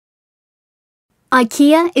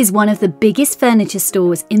IKEA is one of the biggest furniture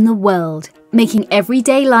stores in the world, making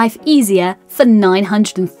everyday life easier for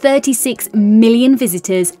 936 million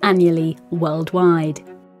visitors annually worldwide.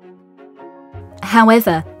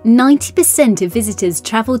 However, 90% of visitors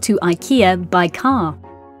travel to IKEA by car.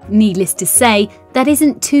 Needless to say, that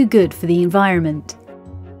isn't too good for the environment.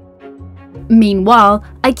 Meanwhile,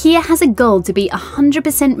 IKEA has a goal to be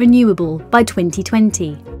 100% renewable by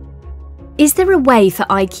 2020. Is there a way for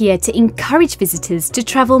IKEA to encourage visitors to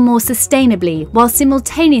travel more sustainably while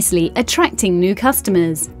simultaneously attracting new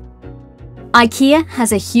customers? IKEA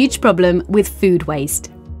has a huge problem with food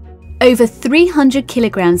waste. Over 300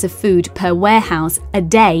 kilograms of food per warehouse a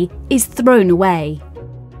day is thrown away.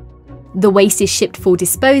 The waste is shipped for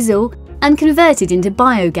disposal and converted into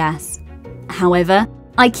biogas. However,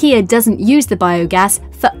 IKEA doesn't use the biogas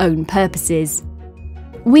for own purposes.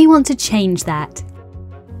 We want to change that.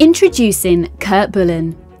 Introducing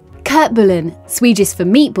Köttbullen. Köttbullen, Swedish for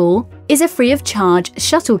meatball, is a free-of-charge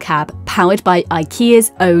shuttle cab powered by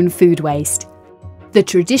IKEA's own food waste. The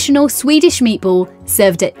traditional Swedish meatball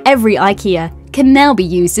served at every IKEA can now be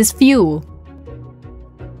used as fuel.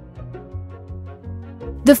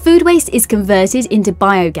 The food waste is converted into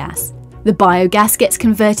biogas. The biogas gets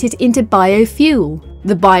converted into biofuel.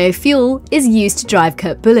 The biofuel is used to drive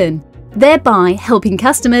Köttbullen, thereby helping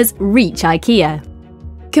customers reach IKEA.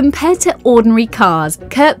 Compared to ordinary cars,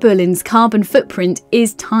 Köttbullen's carbon footprint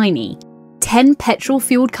is tiny. 10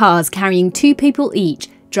 petrol-fueled cars carrying 2 people each,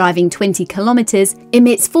 driving 20 kilometers,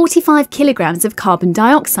 emits 45 kilograms of carbon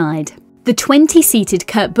dioxide. The 20-seated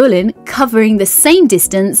Köttbullen, covering the same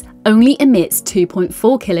distance, only emits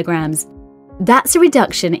 2.4 kilograms. That's a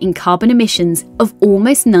reduction in carbon emissions of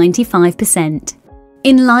almost 95%.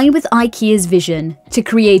 In line with IKEA's vision to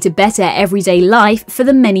create a better everyday life for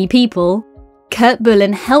the many people,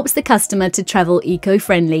 Köttbullen helps the customer to travel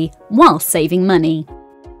eco-friendly while saving money.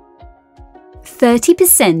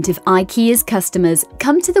 30% of IKEA's customers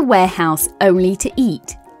come to the warehouse only to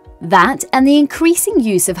eat. That and the increasing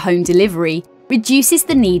use of home delivery reduces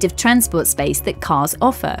the need of transport space that cars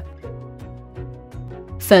offer.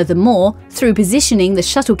 Furthermore, through positioning the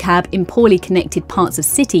shuttle cab in poorly connected parts of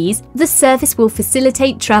cities, the service will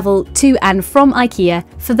facilitate travel to and from IKEA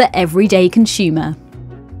for the everyday consumer.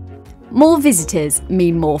 More visitors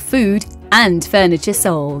mean more food and furniture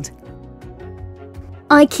sold.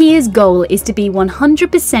 IKEA's goal is to be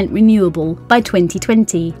 100% renewable by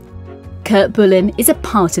 2020. Köttbullen is a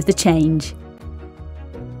part of the change.